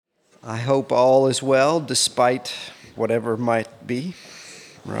I hope all is well despite whatever might be,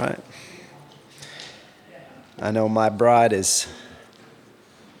 right? I know my bride is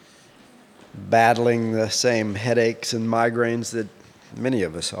battling the same headaches and migraines that many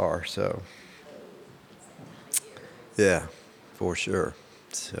of us are, so yeah, for sure.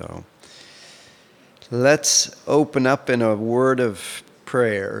 So let's open up in a word of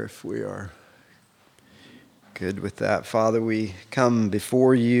prayer if we are good with that. Father, we come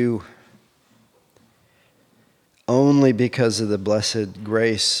before you only because of the blessed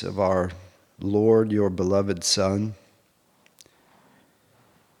grace of our Lord, your beloved Son,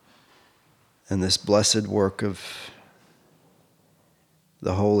 and this blessed work of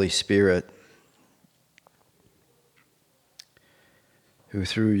the Holy Spirit, who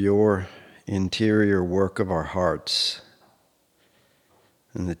through your interior work of our hearts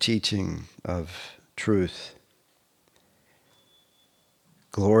and the teaching of truth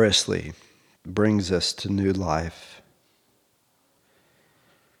gloriously brings us to new life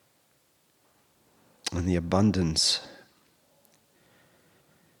and the abundance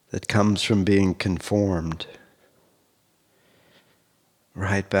that comes from being conformed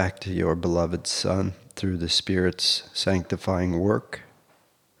right back to your beloved Son through the Spirit's sanctifying work,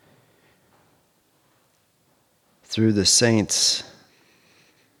 through the saints'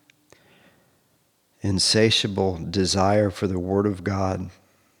 insatiable desire for the Word of God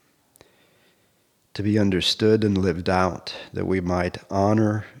to be understood and lived out, that we might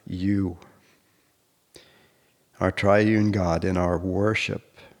honor you, our triune God, in our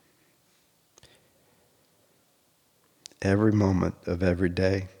worship every moment of every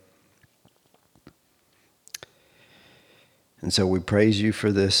day. And so we praise you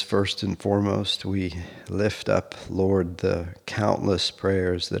for this first and foremost. We lift up, Lord, the countless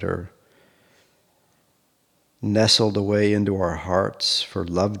prayers that are nestled away into our hearts for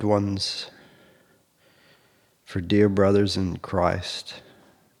loved ones, for dear brothers in Christ,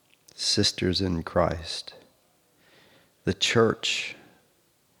 sisters in Christ, the church,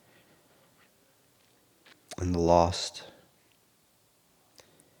 and the lost.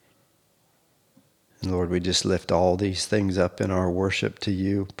 And Lord, we just lift all these things up in our worship to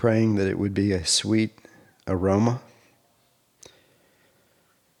you, praying that it would be a sweet aroma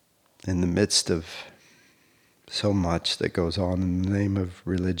in the midst of so much that goes on in the name of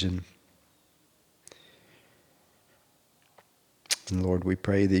religion. And Lord, we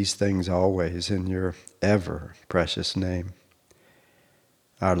pray these things always in your ever precious name,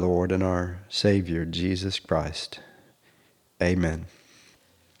 our Lord and our Savior, Jesus Christ. Amen.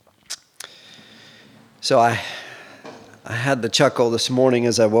 So I had the chuckle this morning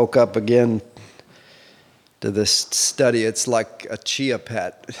as I woke up again to this study. It's like a chia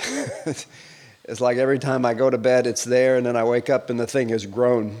pet. It's like every time I go to bed, it's there, and then I wake up and the thing has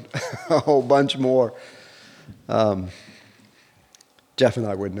grown a whole bunch more. Jeff and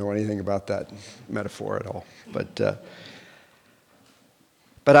I wouldn't know anything about that metaphor at all. But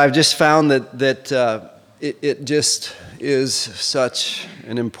I've just found that it just is such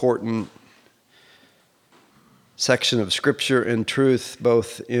an important section of Scripture and truth,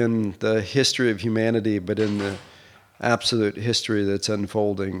 both in the history of humanity, but in the absolute history that's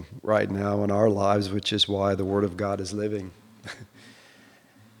unfolding right now in our lives, which is why the Word of God is living.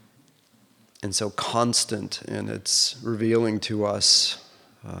 And so constant in its revealing to us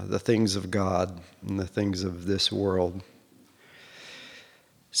the things of God and the things of this world.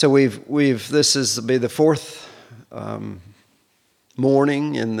 So this is be the fourth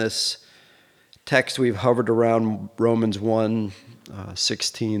morning in this text. We've hovered around Romans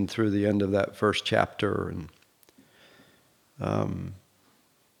 1:16 through the end of that first chapter, and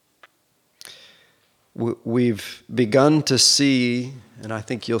we've begun to see, and I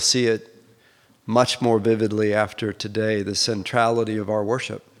think you'll see it much more vividly after today, the centrality of our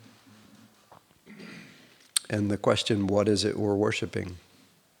worship. And the question, what is it we're worshiping?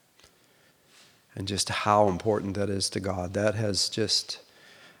 And just how important that is to God. That has just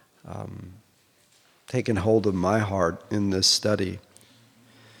taken hold of my heart in this study.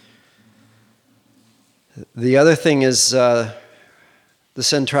 The other thing is the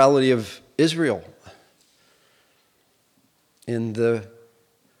centrality of Israel in the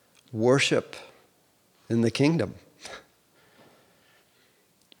worship in the kingdom,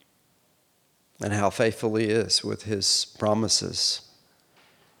 and how faithful he is with his promises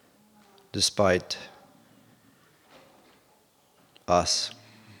despite us.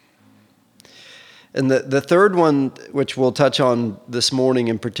 And the third one, which we'll touch on this morning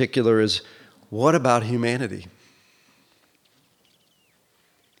in particular, is what about humanity?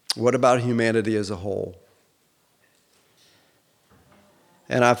 What about humanity as a whole?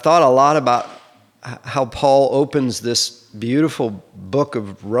 And I've thought a lot about how Paul opens this beautiful book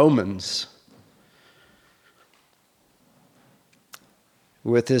of Romans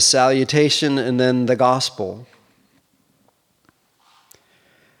with his salutation and then the gospel.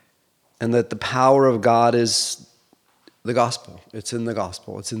 And that the power of God is the gospel. It's in the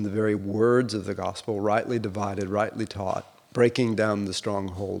gospel. It's in the very words of the gospel, rightly divided, rightly taught, breaking down the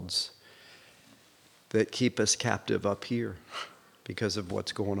strongholds that keep us captive up here because of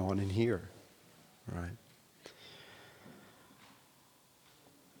what's going on in here, right?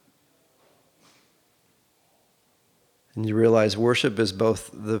 And you realize worship is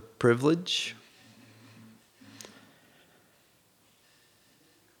both the privilege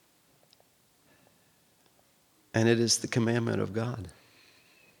and it is the commandment of God.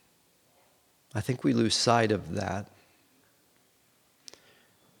 I think we lose sight of that.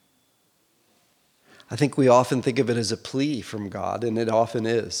 I think we often think of it as a plea from God, and it often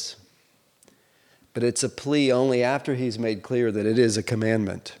is. But it's a plea only after he's made clear that it is a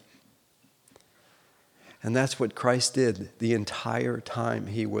commandment. And that's what Christ did the entire time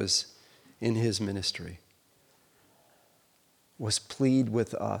he was in his ministry, was plead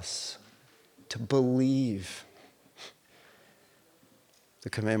with us to believe the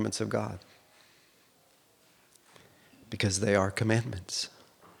commandments of God, because they are commandments.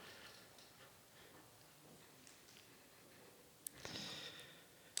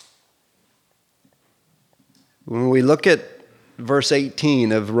 When we look at verse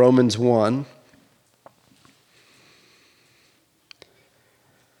 18 of Romans 1,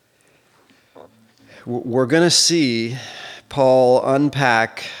 we're going to see Paul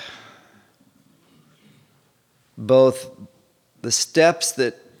unpack both the steps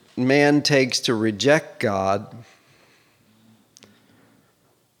that man takes to reject God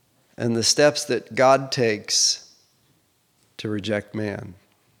and the steps that God takes to reject man.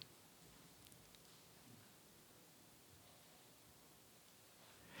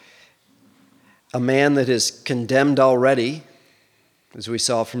 A man that is condemned already, as we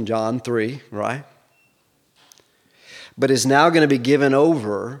saw from John 3, right? But is now going to be given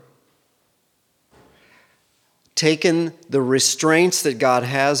over, taken the restraints that God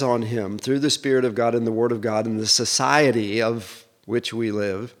has on him through the Spirit of God and the Word of God and the society of which we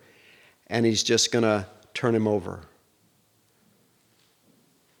live, and he's just going to turn him over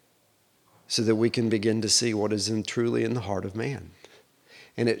so that we can begin to see what is truly in the heart of man.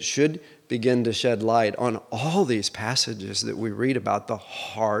 And it should begin to shed light on all these passages that we read about the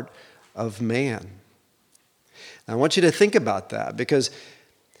heart of man. Now, I want you to think about that because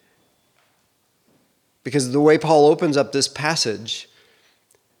the way Paul opens up this passage,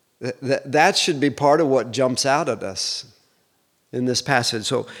 that should be part of what jumps out at us in this passage.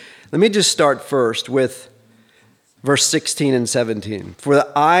 So let me just start first with verse 16 and 17. For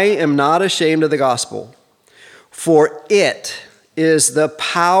I am not ashamed of the gospel, for it is the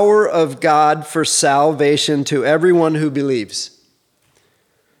power of God for salvation to everyone who believes.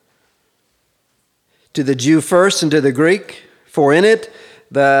 To the Jew first and to the Greek, for in it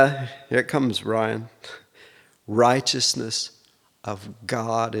here it comes, Ryan, righteousness of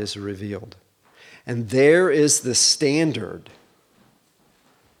God is revealed. And there is the standard.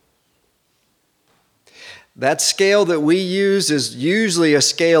 That scale that we use is usually a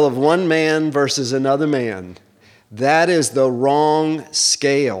scale of one man versus another man. That is the wrong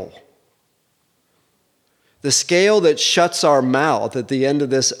scale. The scale that shuts our mouth at the end of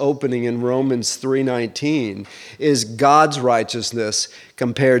this opening in Romans 3:19 is God's righteousness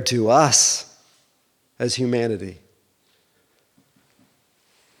compared to us as humanity.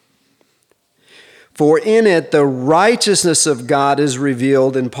 For in it the righteousness of God is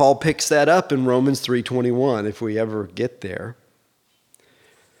revealed, and Paul picks that up in Romans 3:21 if we ever get there.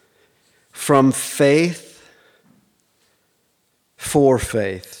 From faith for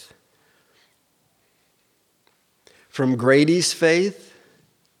faith. From Grady's faith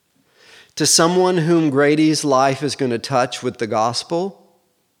to someone whom Grady's life is going to touch with the gospel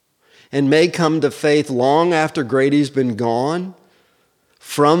and may come to faith long after Grady's been gone.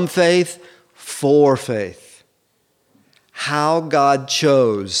 From faith for faith. How God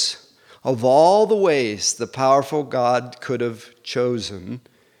chose, of all the ways the powerful God could have chosen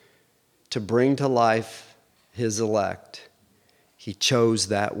to bring to life his elect, he chose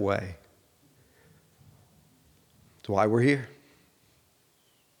that way. That's why we're here.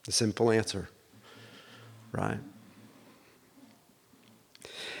 The simple answer, right?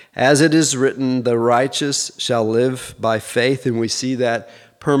 As it is written, the righteous shall live by faith, and we see that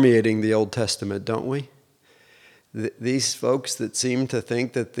permeating the Old Testament, don't we? These folks that seem to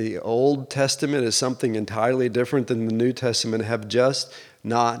think that the Old Testament is something entirely different than the New Testament have just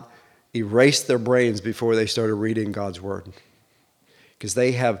not erase their brains before they started reading God's word. Because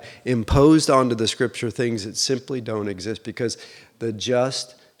they have imposed onto the scripture things that simply don't exist, because the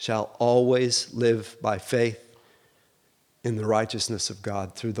just shall always live by faith in the righteousness of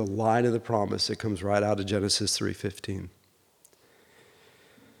God through the line of the promise that comes right out of Genesis 3:15.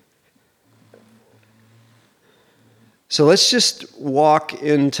 So let's just walk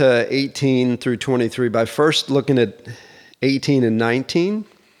into 18 through 23 by first looking at 18 and 19.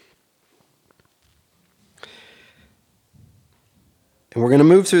 And we're going to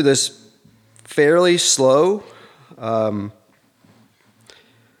move through this fairly slow. But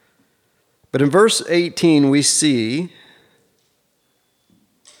in verse 18 we see,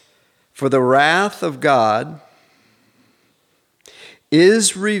 "For the wrath of God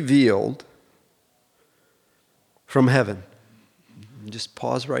is revealed from heaven." Just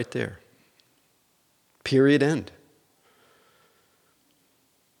pause right there. Period, end.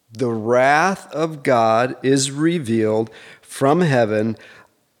 The wrath of God is revealed from heaven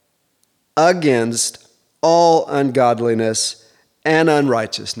against all ungodliness and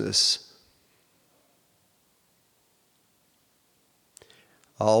unrighteousness.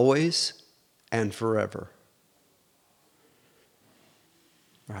 Always and forever.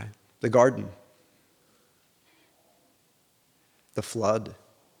 Right? The garden. The flood.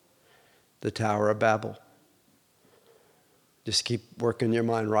 The Tower of Babel. Just keep working your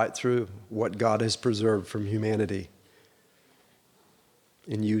mind right through what God has preserved from humanity.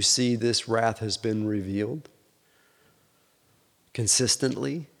 And you see this wrath has been revealed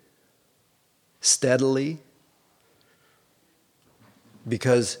consistently, steadily,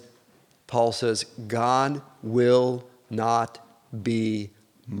 because Paul says God will not be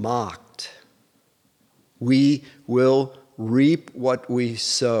mocked. We will reap what we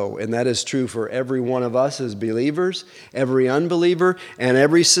sow. And that is true for every one of us as believers, every unbeliever, and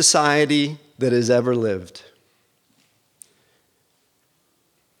every society that has ever lived.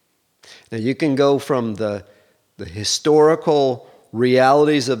 Now you can go from the historical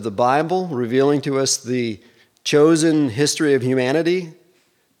realities of the Bible, revealing to us the chosen history of humanity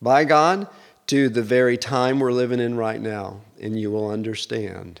by God, to the very time we're living in right now, and you will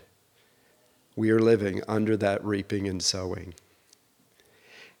understand we are living under that reaping and sowing.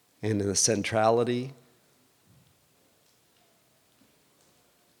 And in the centrality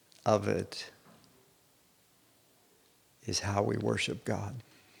of it is how we worship God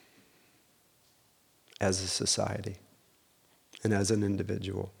as a society and as an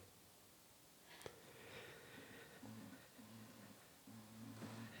individual.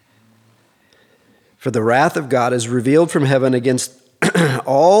 "For the wrath of God is revealed from heaven against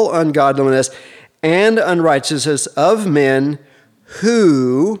all ungodliness and unrighteousness of men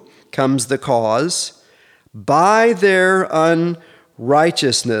who," comes the cause, "by their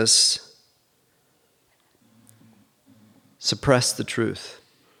unrighteousness suppress the truth."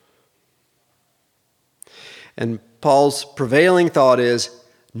 And Paul's prevailing thought is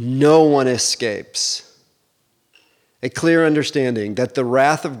no one escapes. A clear understanding that the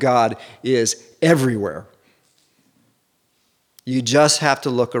wrath of God is everywhere. You just have to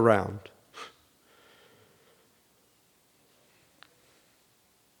look around.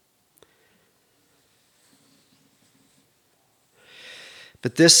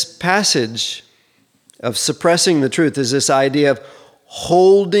 But this passage of suppressing the truth is this idea of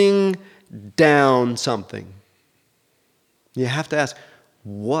holding down something. You have to ask,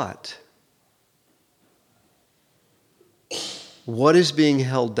 what? What is being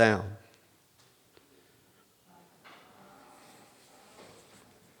held down?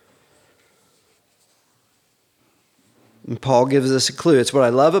 And Paul gives us a clue. It's what I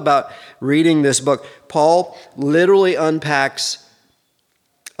love about reading this book. Paul literally unpacks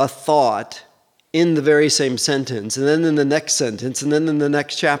a thought in the very same sentence, and then in the next sentence, and then in the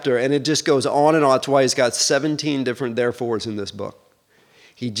next chapter, and it just goes on and on. That's why he's got 17 different therefores in this book.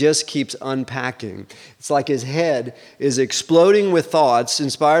 He just keeps unpacking. It's like his head is exploding with thoughts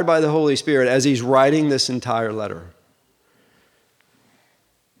inspired by the Holy Spirit as he's writing this entire letter.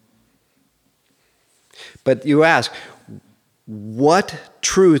 But you ask, what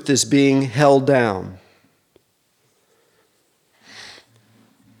truth is being held down?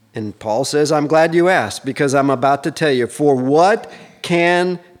 And Paul says, I'm glad you asked, because I'm about to tell you. For what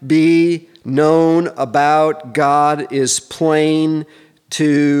can be known about God is plain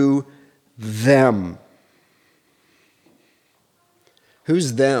to them.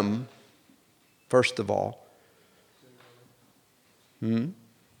 Who's them, first of all? It's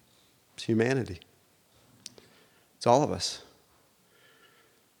humanity. It's all of us.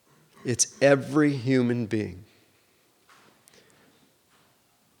 It's every human being.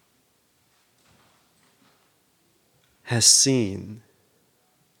 has seen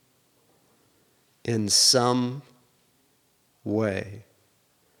in some way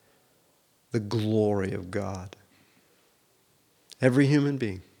the glory of God. Every human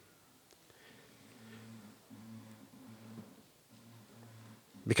being.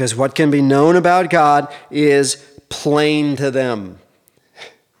 Because what can be known about God is plain to them.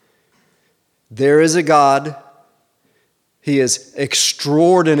 There is a God. He is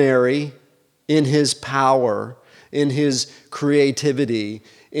extraordinary in his power, in his creativity,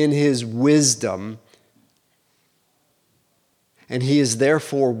 in his wisdom. And he is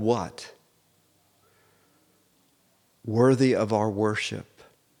therefore what? Worthy of our worship.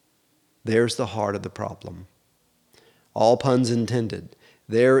 There's the heart of the problem. All puns intended.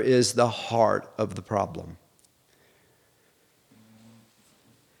 There is the heart of the problem.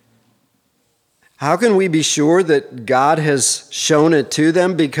 How can we be sure that God has shown it to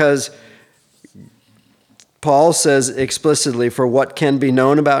them? Because Paul says explicitly, for what can be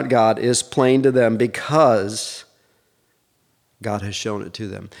known about God is plain to them because God has shown it to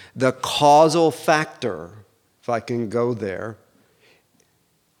them. The causal factor, if I can go there,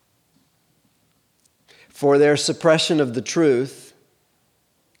 for their suppression of the truth,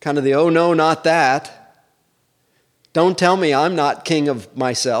 kind of the, oh no, not that. Don't tell me I'm not king of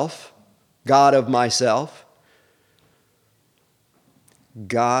myself. God of myself.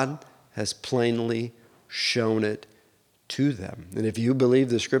 God has plainly shown it to them. And if you believe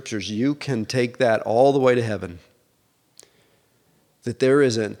the scriptures, you can take that all the way to heaven. That there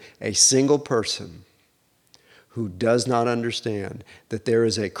isn't a single person who does not understand that there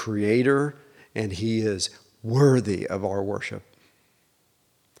is a creator and he is worthy of our worship.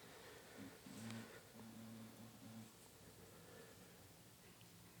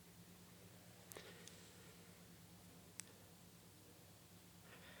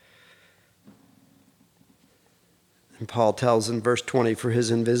 And Paul tells in verse 20, for his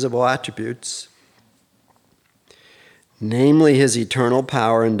invisible attributes, namely his eternal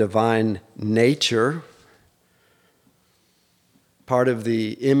power and divine nature, part of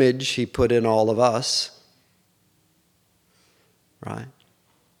the image he put in all of us, right?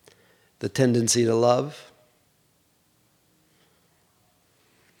 The tendency to love,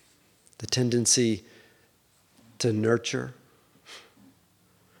 the tendency to nurture,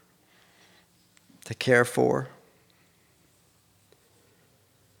 to care for.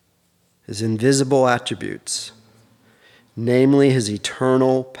 His invisible attributes, namely his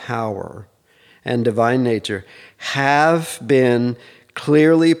eternal power and divine nature, have been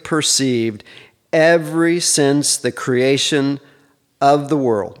clearly perceived ever since the creation of the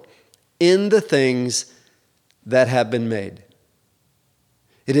world in the things that have been made.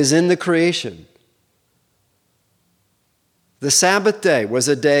 It is in the creation. The Sabbath day was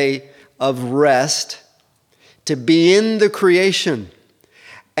a day of rest to be in the creation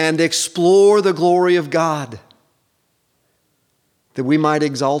and explore the glory of God, that we might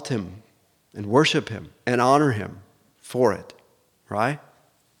exalt him and worship him and honor him for it, right?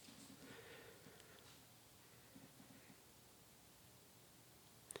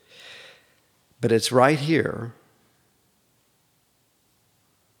 But it's right here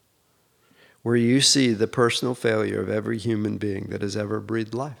where you see the personal failure of every human being that has ever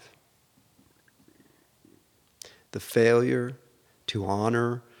breathed life. The failure to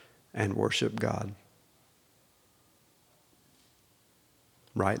honor and worship God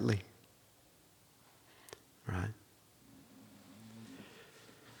rightly. Right?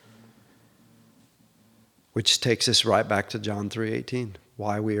 Which takes us right back to John 3:18,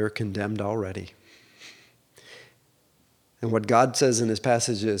 why we are condemned already. And what God says in this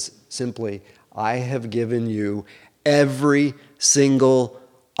passage is simply, I have given you every single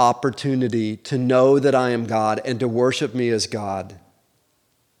opportunity to know that I am God and to worship me as God.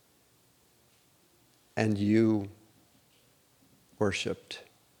 And you worshiped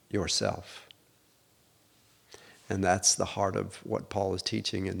yourself. And that's the heart of what Paul is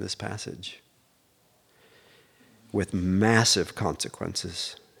teaching in this passage, with massive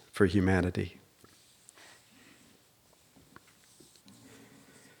consequences for humanity.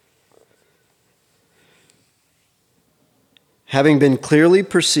 Having been clearly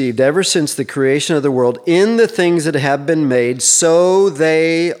perceived ever since the creation of the world in the things that have been made, so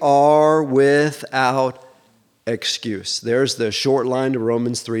they are without excuse. There's the short line to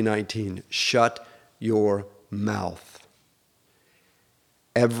Romans 3:19. Shut your mouth.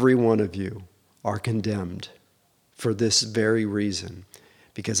 Every one of you are condemned for this very reason,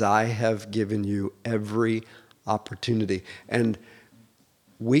 because I have given you every opportunity. And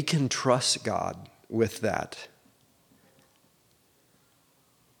we can trust God with that.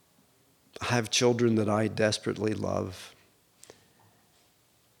 I have children that I desperately love.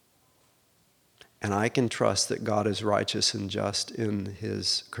 And I can trust that God is righteous and just in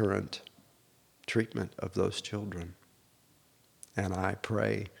his current treatment of those children. And I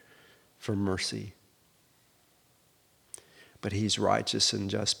pray for mercy. But he's righteous and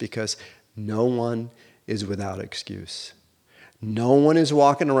just because no one is without excuse. No one is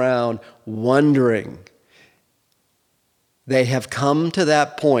walking around wondering. They have come to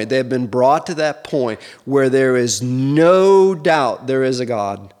that point. They have been brought to that point where there is no doubt there is a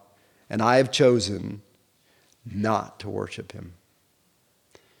God. And I have chosen not to worship him.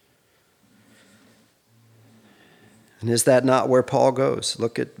 And is that not where Paul goes?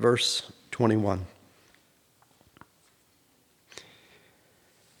 Look at verse 21.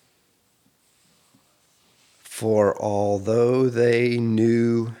 For although they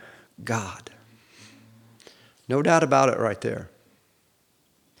knew God. No doubt about it right there.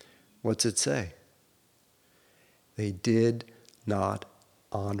 What's it say? They did not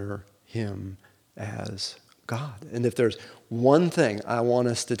honor him as God. And if there's one thing I want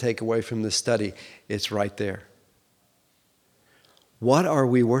us to take away from this study, it's right there. What are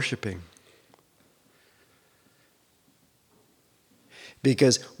we worshiping?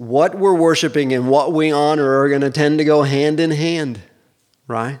 Because what we're worshiping and what we honor are going to tend to go hand in hand,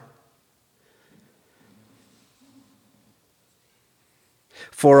 right?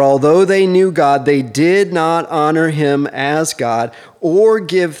 For although they knew God, they did not honor him as God or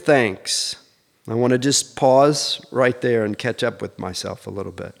give thanks. I want to just pause right there and catch up with myself a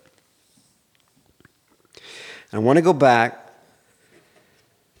little bit. I want to go back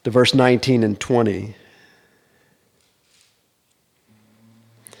to verse 19 and 20.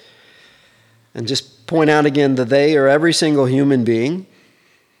 And just point out again that they are every single human being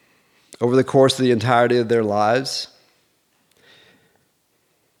over the course of the entirety of their lives.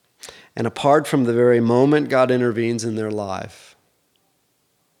 And apart from the very moment God intervenes in their life,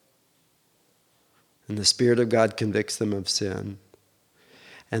 and the Spirit of God convicts them of sin,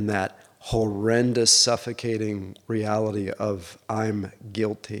 and that horrendous, suffocating reality of I'm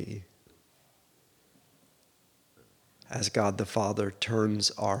guilty, as God the Father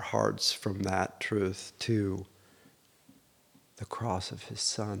turns our hearts from that truth to the cross of his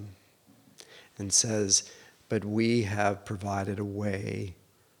Son and says, but we have provided a way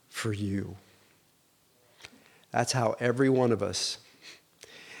for you. That's how every one of us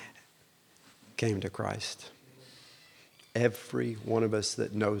came to Christ. Every one of us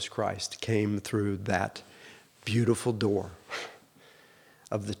that knows Christ came through that beautiful door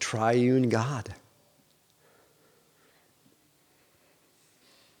of the triune God.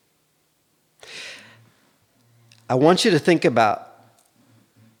 I want you to think about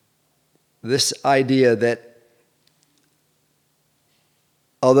this idea that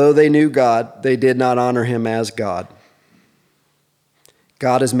although they knew God, they did not honor him as God.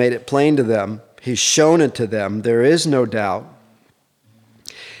 God has made it plain to them. He's shown it to them. There is no doubt.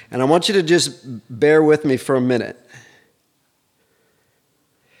 And I want you to just bear with me for a minute.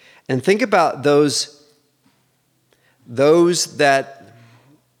 And think about those that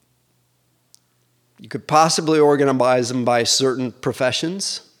you could possibly organize them by certain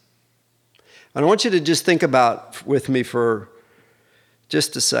professions. And I want you to just think about with me for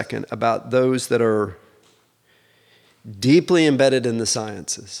just a second about those that are deeply embedded in the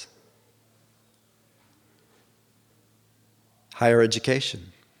sciences. Higher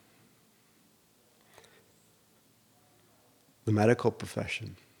education. The medical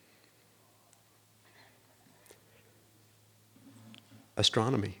profession.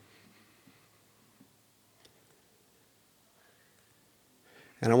 Astronomy.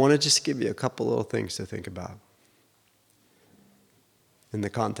 And I want to just give you a couple little things to think about in the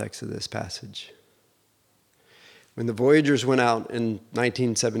context of this passage. When the Voyagers went out in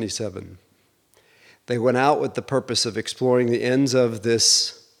 1977, they went out with the purpose of exploring the ends of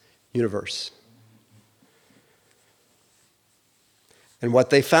this universe. And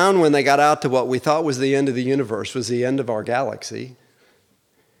what they found when they got out to what we thought was the end of the universe was the end of our galaxy.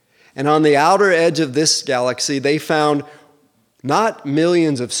 And on the outer edge of this galaxy, they found not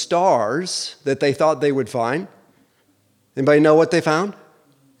millions of stars that they thought they would find. Anybody know what they found?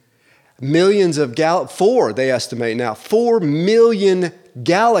 Millions of they estimate now, 4 million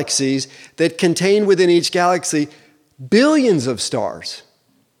galaxies that contain within each galaxy billions of stars.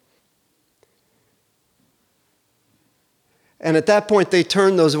 And at that point, they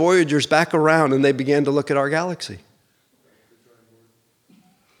turned those Voyagers back around and they began to look at our galaxy.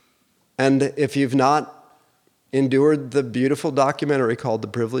 And if you've not endured the beautiful documentary called The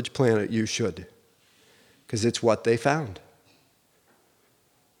Privileged Planet, you should, because it's what they found.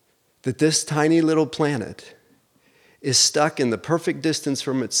 that this tiny little planet is stuck in the perfect distance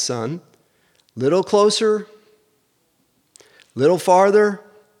from its sun, little closer, little farther,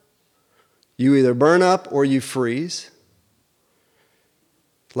 you either burn up or you freeze.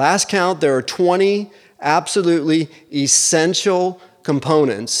 Last count, there are 20 absolutely essential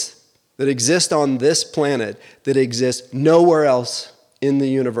components that exist on this planet that exist nowhere else in the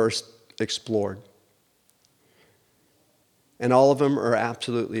universe explored. And all of them are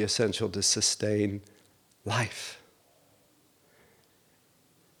absolutely essential to sustain life.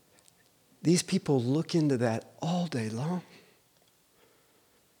 These people look into that all day long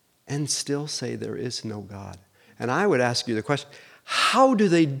and still say there is no God. And I would ask you the question, how do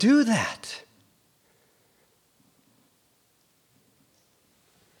they do that?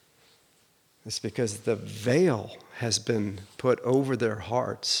 It's because the veil has been put over their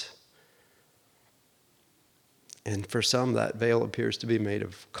hearts. And for some, that veil appears to be made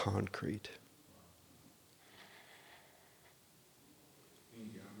of concrete.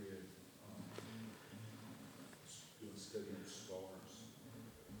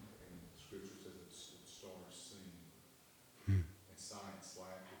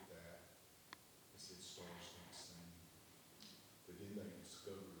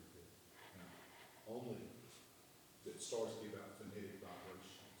 Stars give out phonetic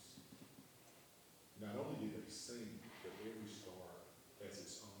vibrations. Not only do they sing, but every star has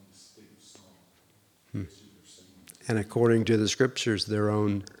its own distinct song. That's who they're singing. And according to the scriptures, their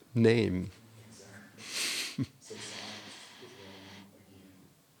own name. Exactly. So science was wrong again.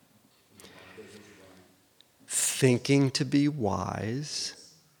 The Bible was right. Thinking to be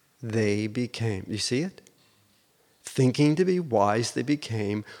wise, they became. You see it? Thinking to be wise, they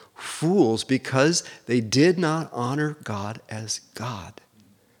became fools because they did not honor God as God.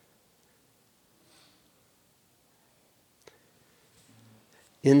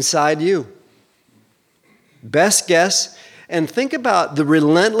 Inside you. Best guess, and think about the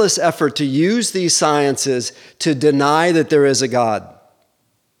relentless effort to use these sciences to deny that there is a God.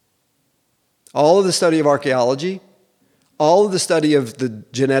 All of the study of archaeology, all of the study of the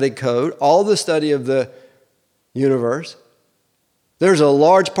genetic code, all the study of the universe. There's a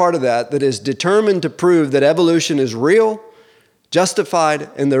large part of that that is determined to prove that evolution is real, justified,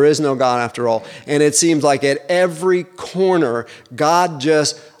 and there is no God after all. And it seems like at every corner, God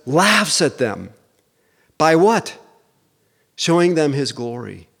just laughs at them. By what? Showing them his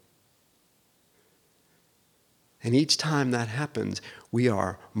glory. And each time that happens, we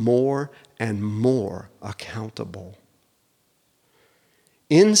are more and more accountable.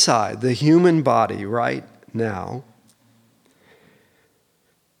 Inside the human body right now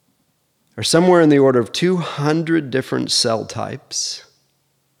are somewhere in the order of 200 different cell types.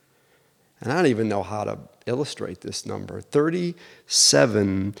 And I don't even know how to illustrate this number.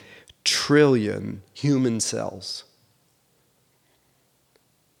 37 trillion human cells.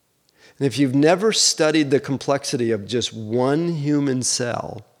 And if you've never studied the complexity of just one human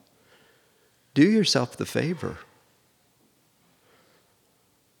cell, do yourself the favor.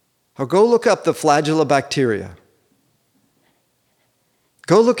 Or go look up the flagellobacteria.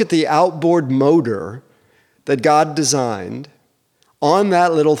 Go look at the outboard motor that God designed on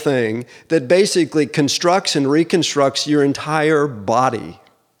that little thing that basically constructs and reconstructs your entire body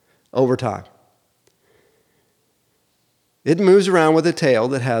over time. It moves around with a tail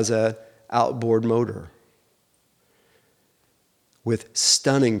that has an outboard motor with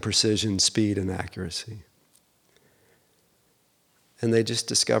stunning precision, speed, and accuracy. And they just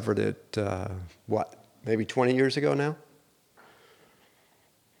discovered it, maybe 20 years ago now?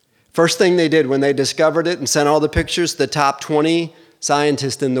 First thing they did when they discovered it and sent all the pictures, the top 20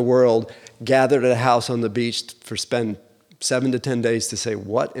 scientists in the world gathered at a house on the beach for spend 7 to 10 days to say,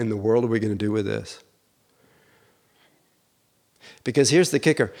 what in the world are we going to do with this? Because here's the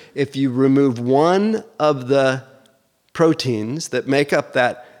kicker. If you remove one of the proteins that make up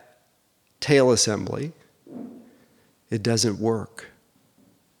that tail assembly, it doesn't work.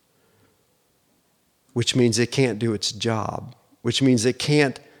 Which means it can't do its job. Which means it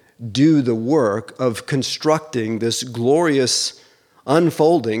can't do the work of constructing this glorious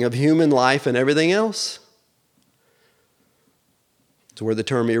unfolding of human life and everything else. It's where the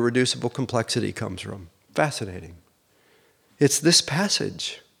term irreducible complexity comes from. Fascinating. It's this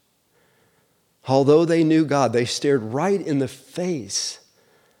passage. Although they knew God, they stared right in the face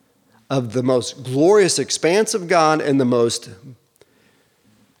of the most glorious expanse of God and the most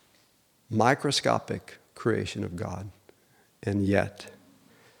microscopic creation of God, and yet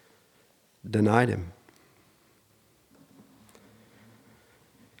denied him.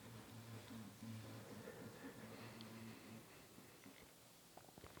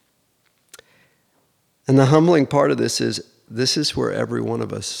 And the humbling part of this is where every one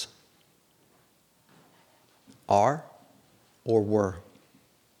of us are or were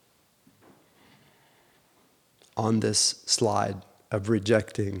on this slide of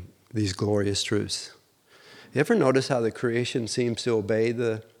rejecting these glorious truths. You ever notice how the creation seems to obey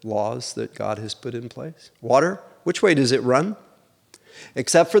the laws that God has put in place? Water, which way does it run?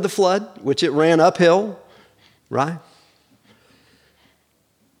 Except for the flood, which it ran uphill, right?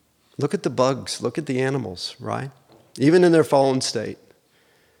 Look at the bugs, look at the animals, right? Even in their fallen state.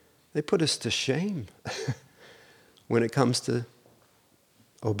 They put us to shame when it comes to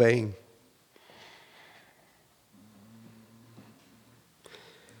obeying.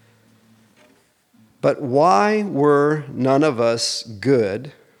 But why were none of us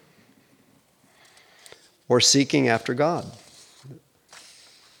good or seeking after God?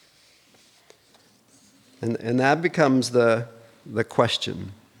 And that becomes the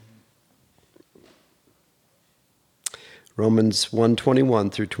question. Romans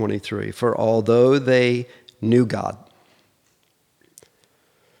 1:21 through 23. For although they knew God.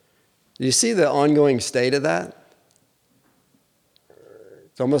 Do you see the ongoing state of that?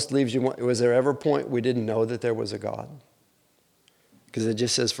 It almost leaves you, was there ever a point we didn't know that there was a God? Because it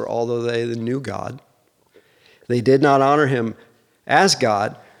just says, for although they knew God, they did not honor him as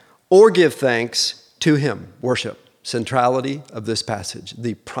God or give thanks to him. Worship, centrality of this passage,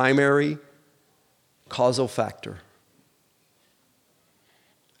 the primary causal factor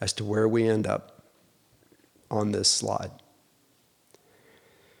as to where we end up on this slide.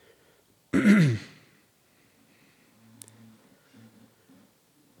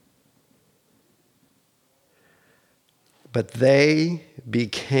 But they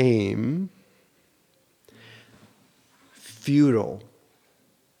became futile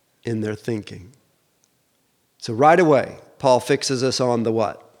in their thinking. So right away, Paul fixes us on the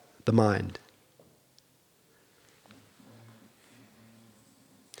what? The mind.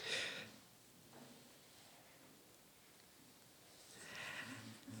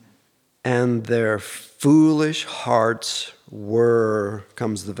 And their foolish hearts were,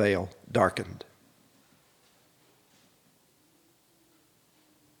 comes the veil, darkened.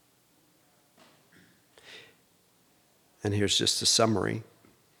 And here's just a summary.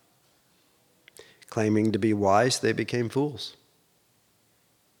 Claiming to be wise, they became fools.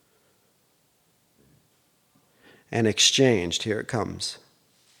 And exchanged, here it comes,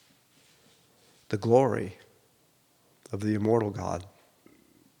 the glory of the immortal God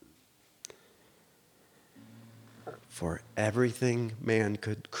for everything man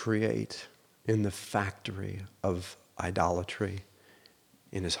could create in the factory of idolatry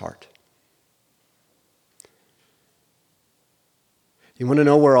in his heart. You want to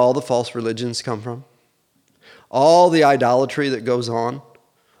know where all the false religions come from? All the idolatry that goes on,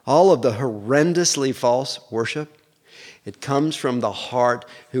 all of the horrendously false worship, it comes from the heart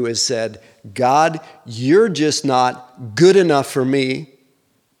who has said, God, you're just not good enough for me.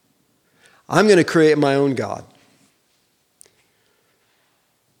 I'm going to create my own God.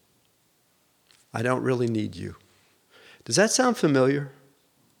 I don't really need you. Does that sound familiar?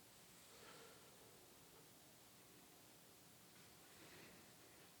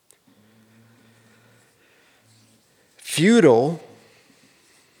 Futile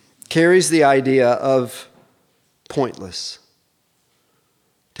carries the idea of pointless.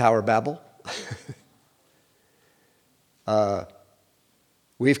 Tower Babel.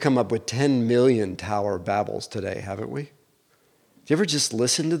 We've come up with 10 million Tower Babels today, haven't we? Do you ever just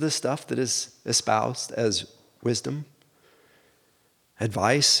listen to the stuff that is espoused as wisdom,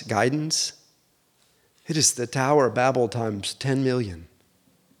 advice, guidance? It is the Tower of Babel times 10 million.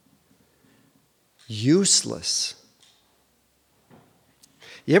 Useless.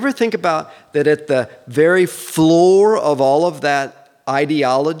 You ever think about that at the very floor of all of that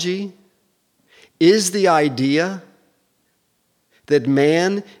ideology is the idea that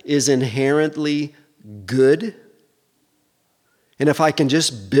man is inherently good? And if I can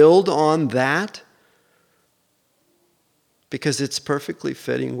just build on that, because it's perfectly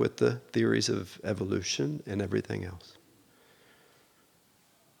fitting with the theories of evolution and everything else.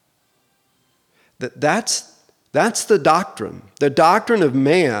 That's the doctrine. The doctrine of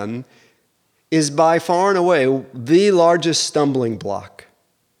man is by far and away the largest stumbling block.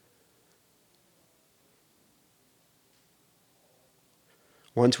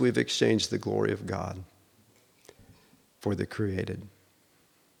 Once we've exchanged the glory of God for the created.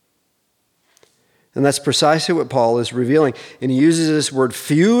 And that's precisely what Paul is revealing. And he uses this word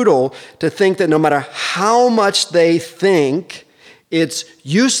futile to think that no matter how much they think, it's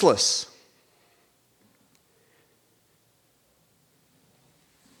useless.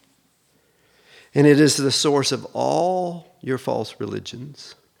 And it is the source of all your false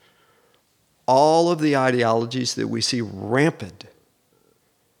religions, all of the ideologies that we see rampant.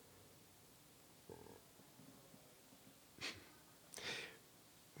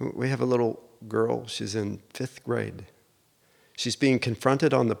 We have a little girl, she's in 5th grade. She's being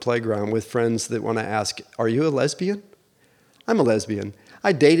confronted on the playground with friends that want to ask, "Are you a lesbian?" "I'm a lesbian.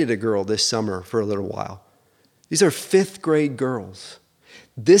 I dated a girl this summer for a little while." These are 5th grade girls.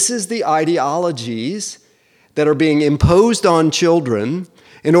 This is the ideologies that are being imposed on children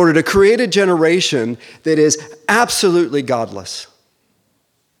in order to create a generation that is absolutely godless.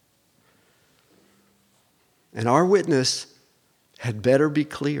 And our witness had better be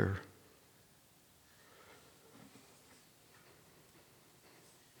clear.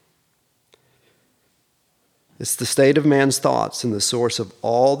 It's the state of man's thoughts and the source of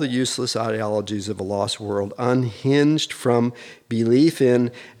all the useless ideologies of a lost world, unhinged from belief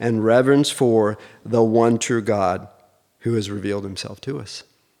in and reverence for the one true God who has revealed himself to us.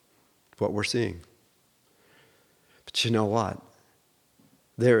 What we're seeing. But you know what?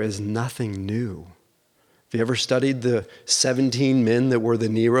 There is nothing new. Have you ever studied the 17 men that were the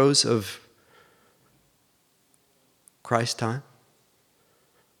Neros of Christ's time?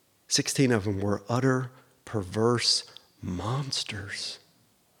 16 of them were utter perverse monsters.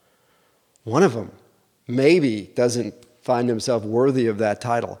 One of them maybe doesn't find himself worthy of that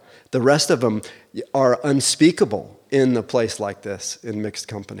title. The rest of them are unspeakable in a place like this, in mixed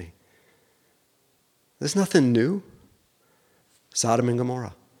company. There's nothing new. Sodom and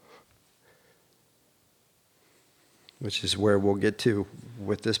Gomorrah. Which is where we'll get to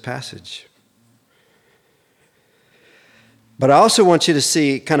with this passage. But I also want you to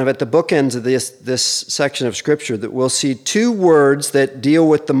see, kind of at the bookends of this section of Scripture, that we'll see 2 words that deal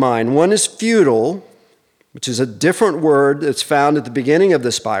with the mind. One is futile, which is a different word that's found at the beginning of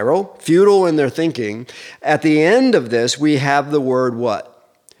the spiral, futile in their thinking. At the end of this, we have the word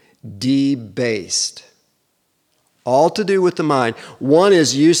what? Debased. All to do with the mind. One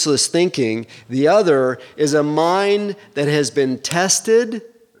is useless thinking. The other is a mind that has been tested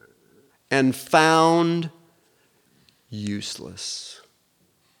and found useless.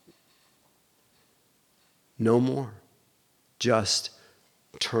 No more. Just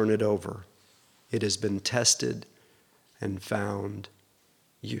turn it over. It has been tested and found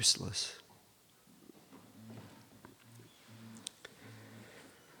useless.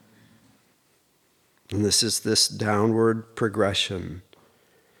 And this is this downward progression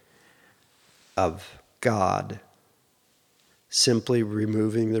of God simply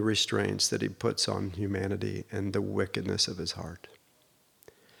removing the restraints that he puts on humanity and the wickedness of his heart.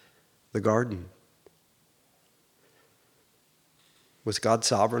 The garden. Was God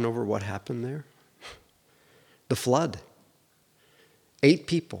sovereign over what happened there? The flood. 8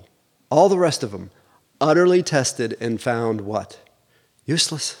 people. All the rest of them utterly tested and found what?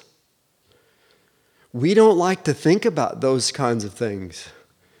 Useless. We don't like to think about those kinds of things.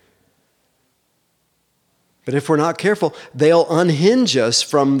 But if we're not careful, they'll unhinge us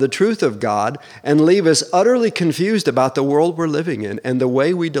from the truth of God and leave us utterly confused about the world we're living in and the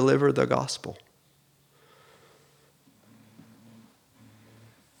way we deliver the gospel.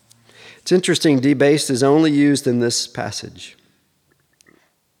 It's interesting, debased is only used in this passage.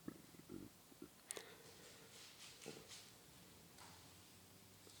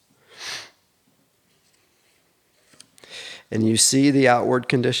 And you see the outward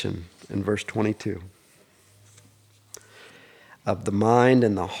condition in verse 22. Of the mind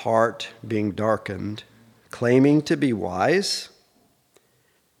and the heart being darkened, claiming to be wise,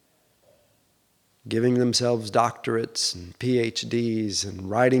 giving themselves doctorates and PhDs and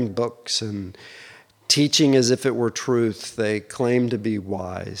writing books and teaching as if it were truth. They claim to be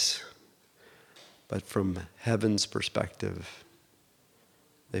wise. But from heaven's perspective,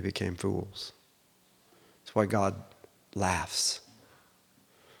 they became fools. That's why God laughs.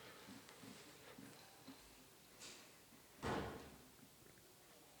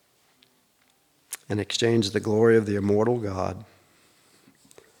 And exchanged the glory of the immortal God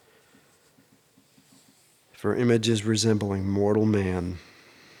for images resembling mortal man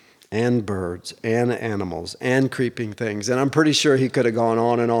and birds and animals and creeping things. And I'm pretty sure he could have gone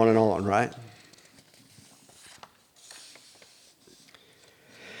on and on and on, right?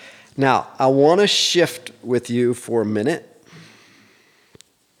 Now, I want to shift with you for a minute.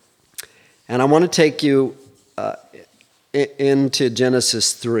 And I want to take you into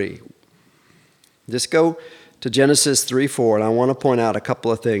Genesis 3. Just go to Genesis 3:4, and I want to point out a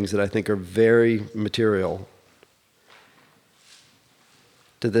couple of things that I think are very material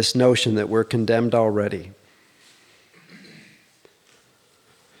to this notion that we're condemned already.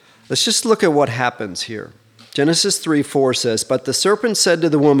 Let's just look at what happens here. Genesis 3:4 says, "But the serpent said to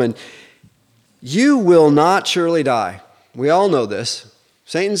the woman, 'You will not surely die.'" We all know this.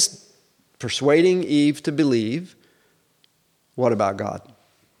 Satan's persuading Eve to believe. What about God?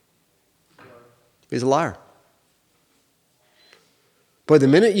 He's a liar. Boy, the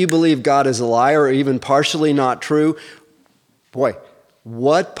minute you believe God is a liar or even partially not true, boy,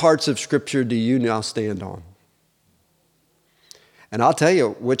 what parts of Scripture do you now stand on? And I'll tell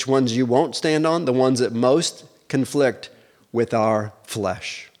you which ones you won't stand on, the ones that most conflict with our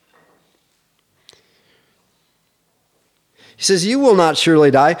flesh. He says, "You will not surely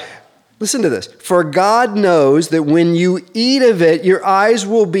die." Listen to this. "For God knows that when you eat of it, your eyes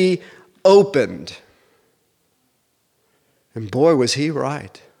will be opened." And boy, was he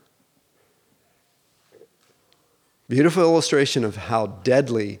right. Beautiful illustration of how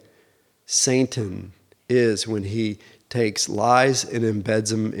deadly Satan is when he takes lies and embeds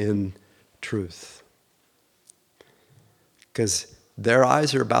them in truth. Because their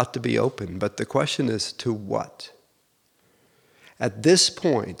eyes are about to be opened, but the question is, to what? At this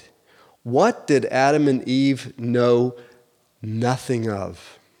point, what did Adam and Eve know nothing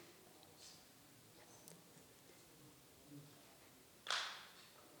of?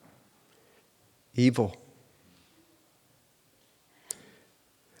 Evil.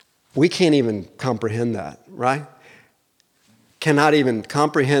 We can't even comprehend that, right? Cannot even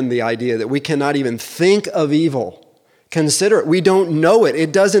comprehend the idea that we cannot even think of evil. Consider it. We don't know it.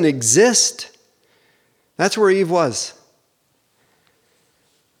 It doesn't exist. That's where Eve was.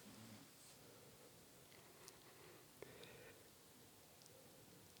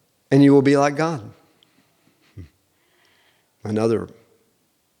 And you will be like God. Another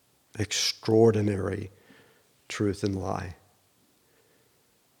extraordinary truth and lie.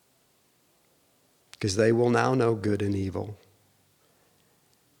 Because they will now know good and evil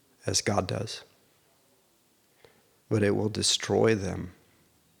as God does. But it will destroy them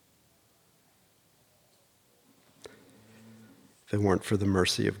if it weren't for the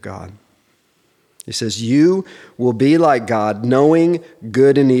mercy of God. He says, "You will be like God, knowing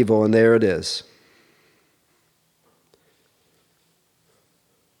good and evil." And there it is.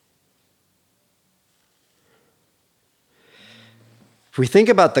 If we think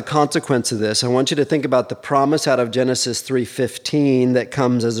about the consequence of this, I want you to think about the promise out of Genesis 3:15 that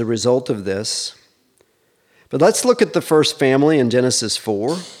comes as a result of this. But let's look at the first family in Genesis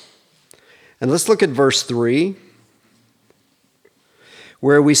 4. And let's look at verse 3,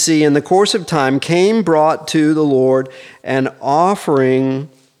 where we see, "In the course of time, Cain brought to the Lord an offering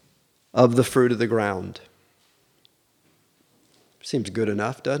of the fruit of the ground." Seems good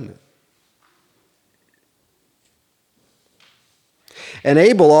enough, doesn't it? "And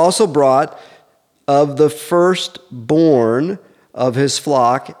Abel also brought of the firstborn of his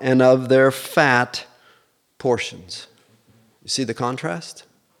flock and of their fat portions." You see the contrast?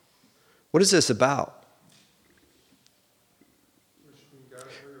 What is this about?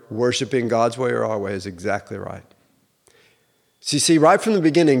 Worshiping God's way or our way is exactly right. So you see, right from the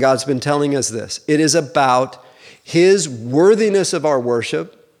beginning, God's been telling us this. It is about His worthiness of our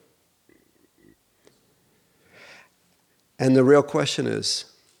worship. And the real question is,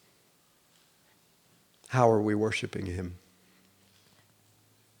 how are we worshiping Him?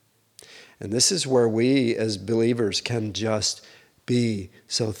 And this is where we as believers can just be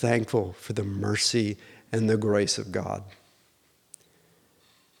so thankful for the mercy and the grace of God.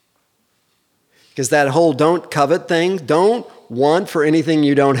 Because that whole don't covet thing, don't want for anything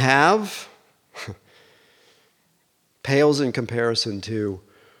you don't have, pales in comparison to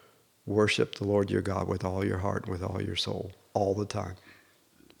worship the Lord your God with all your heart and with all your soul, all the time.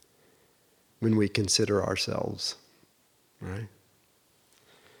 When we consider ourselves, right?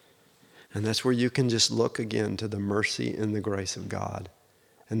 And that's where you can just look again to the mercy and the grace of God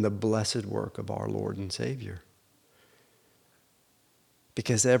and the blessed work of our Lord and Savior.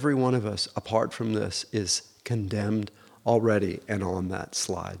 Because every one of us, apart from this, is condemned already and on that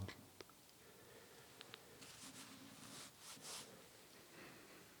slide.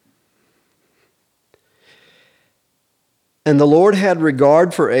 "And the Lord had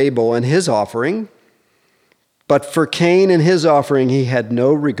regard for Abel and his offering, but for Cain and his offering he had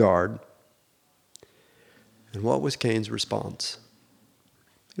no regard." And what was Cain's response?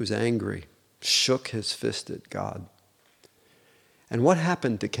 He was angry, shook his fist at God. And what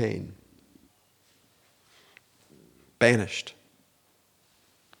happened to Cain? Banished.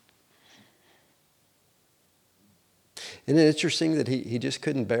 Isn't it interesting that he just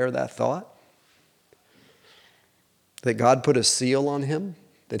couldn't bear that thought? That God put a seal on him,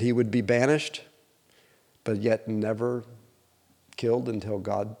 that he would be banished, but yet never killed until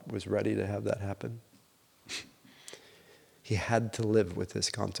God was ready to have that happen. He had to live with this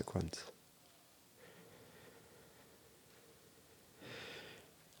consequence.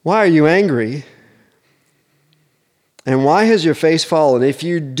 Why are you angry? And why has your face fallen? If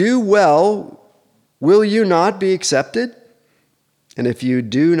you do well, will you not be accepted? And if you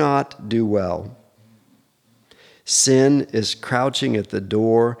do not do well, sin is crouching at the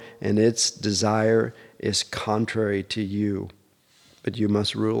door, and its desire is contrary to you. But you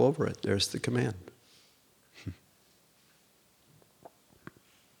must rule over it. There's the command.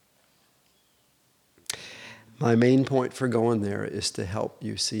 My main point for going there is to help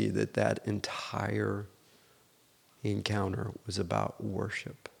you see that that entire encounter was about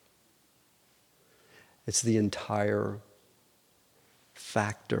worship. It's the entire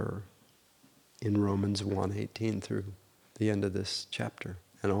factor in Romans 1:18 through the end of this chapter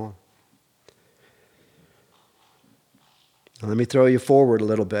and on. Now, let me throw you forward a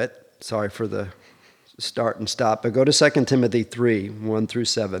little bit. Sorry for the start and stop, but go to 2 Timothy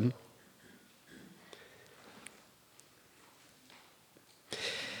 3:1-7.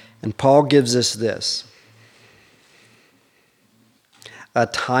 And Paul gives us this, a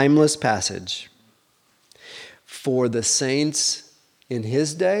timeless passage for the saints in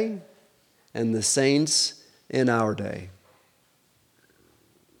his day and the saints in our day.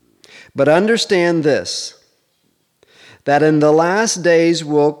 But understand this, that in the last days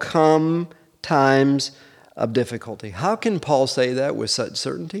will come times of difficulty. How can Paul say that with such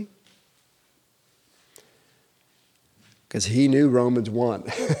certainty? Because he knew Romans 1.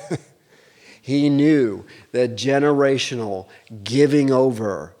 He knew that generational giving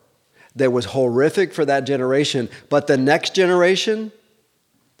over that was horrific for that generation, but the next generation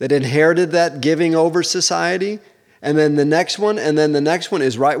that inherited that giving over society, and then the next one, and then the next one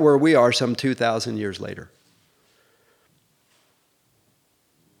is right where we are some 2,000 years later.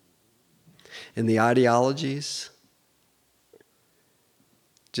 And the ideologies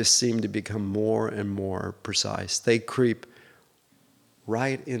just seem to become more and more precise. They creep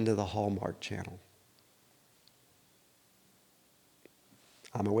right into the Hallmark Channel.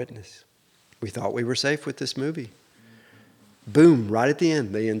 I'm a witness. We thought we were safe with this movie. Boom, right at the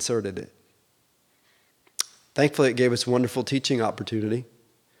end, they inserted it. Thankfully, it gave us a wonderful teaching opportunity.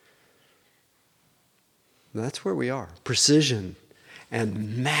 And that's where we are. Precision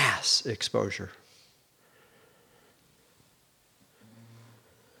and mass exposure.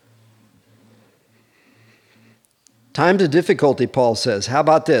 Times of difficulty, Paul says. How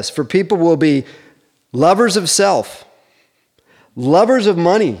about this? For people will be lovers of self, lovers of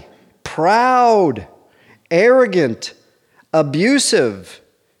money, proud, arrogant, abusive.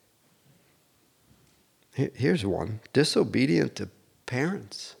 Here's one. Disobedient to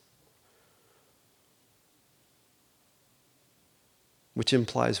parents. Which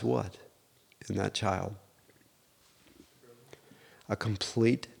implies what in that child? A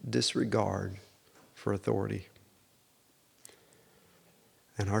complete disregard for authority.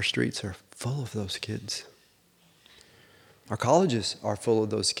 And our streets are full of those kids. Our colleges are full of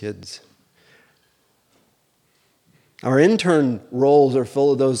those kids. Our intern roles are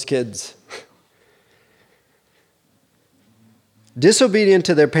full of those kids. Disobedient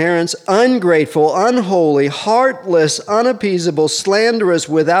to their parents, ungrateful, unholy, heartless, unappeasable, slanderous,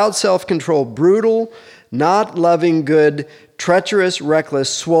 without self-control, brutal, not loving good, treacherous,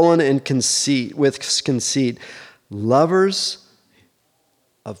 reckless, swollen in conceit, with conceit, lovers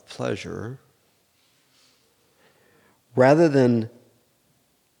of pleasure rather than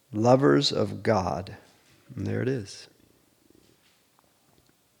lovers of God. And there it is.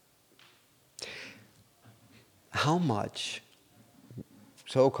 How much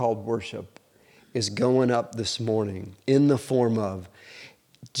so-called worship is going up this morning in the form of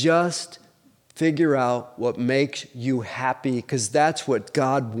just figure out what makes you happy, because that's what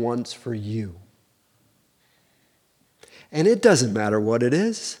God wants for you. And it doesn't matter what it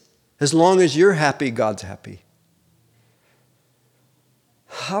is. As long as you're happy, God's happy.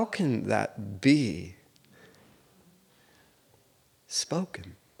 How can that be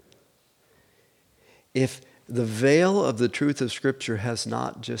spoken if the veil of the truth of Scripture has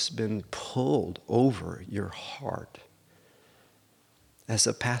not just been pulled over your heart as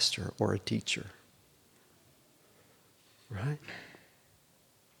a pastor or a teacher? Right?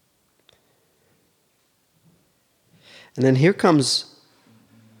 And then here comes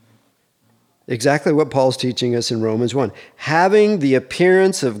exactly what Paul's teaching us in Romans 1. Having the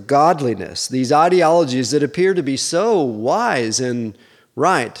appearance of godliness, these ideologies that appear to be so wise and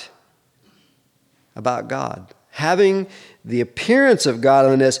right about God. Having the appearance of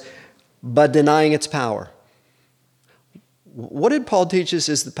godliness, but denying its power. What did Paul teach us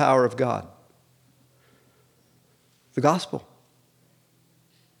is the power of God? The gospel.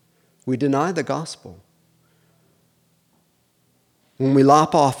 We deny the gospel when we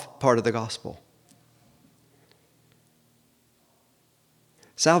lop off part of the gospel.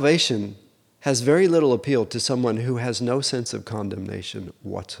 Salvation has very little appeal to someone who has no sense of condemnation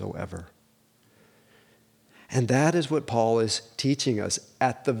whatsoever. And that is what Paul is teaching us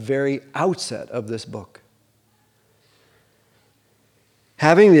at the very outset of this book.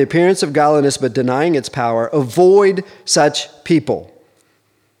 Having the appearance of godliness but denying its power, avoid such people.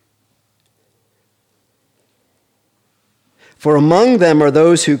 For among them are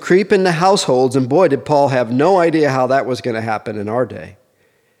those who creep into households, and boy, did Paul have no idea how that was going to happen in our day,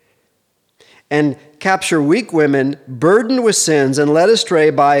 and capture weak women, burdened with sins, and led astray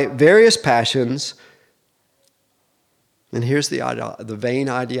by various passions. And here's the vain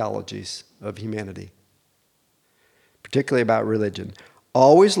ideologies of humanity, particularly about religion.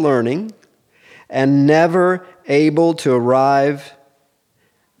 Always learning and never able to arrive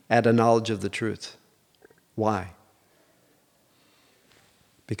at a knowledge of the truth. Why?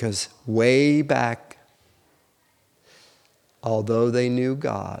 Because way back, although they knew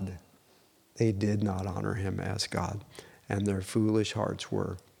God, they did not honor him as God, and their foolish hearts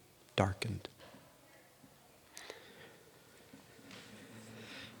were darkened.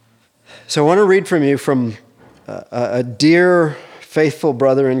 So I want to read from you from a dear, faithful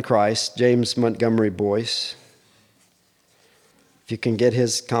brother in Christ, James Montgomery Boyce. If you can get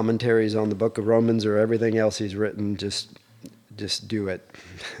his commentaries on the book of Romans or everything else he's written, just do it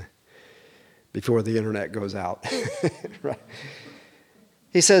before the internet goes out. Right?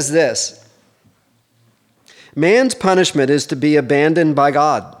 He says this: man's punishment is to be abandoned by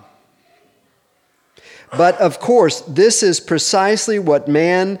God. But of course, this is precisely what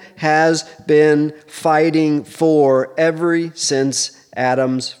man has been fighting for ever since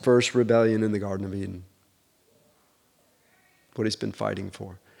Adam's first rebellion in the Garden of Eden. What he's been fighting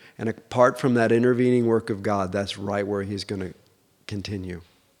for. And apart from that intervening work of God, that's right where he's going to continue,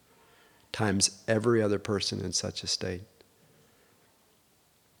 times every other person in such a state.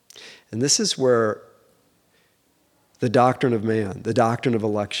 And this is where the doctrine of man, the doctrine of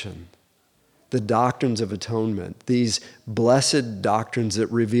election, the doctrines of atonement, these blessed doctrines that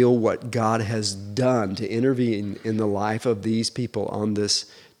reveal what God has done to intervene in the life of these people on this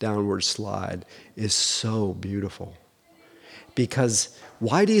downward slide, is so beautiful. Because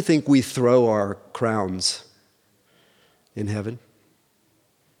why do you think we throw our crowns in heaven?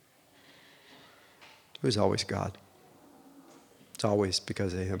 It was always God. It's always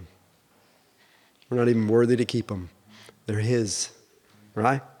because of him. We're not even worthy to keep them. They're his,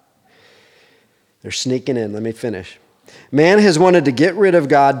 right? They're sneaking in. Let me finish. Man has wanted to get rid of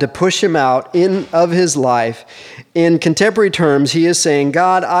God, to push him out of his life. In contemporary terms, he is saying,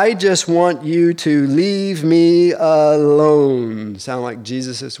 God, I just want you to leave me alone. Sound like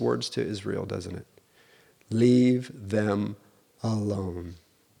Jesus' words to Israel, doesn't it? Leave them alone.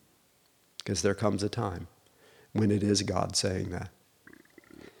 Because there comes a time when it is God saying that.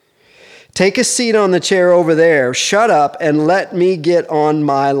 Take a seat on the chair over there. Shut up and let me get on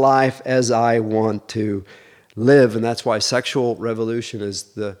my life as I want to live. And that's why sexual revolution is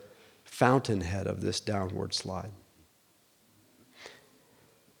the fountainhead of this downward slide.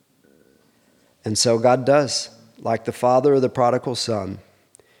 And so God does. Like the father of the prodigal son,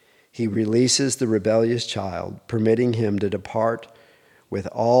 he releases the rebellious child, permitting him to depart with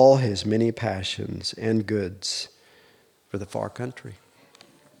all his many passions and goods for the far country.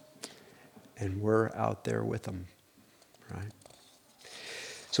 And we're out there with them, right?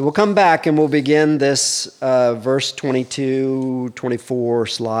 So we'll come back and we'll begin this verse 22, 24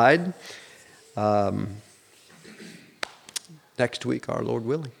 slide next week, our Lord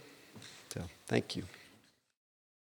willing. So thank you.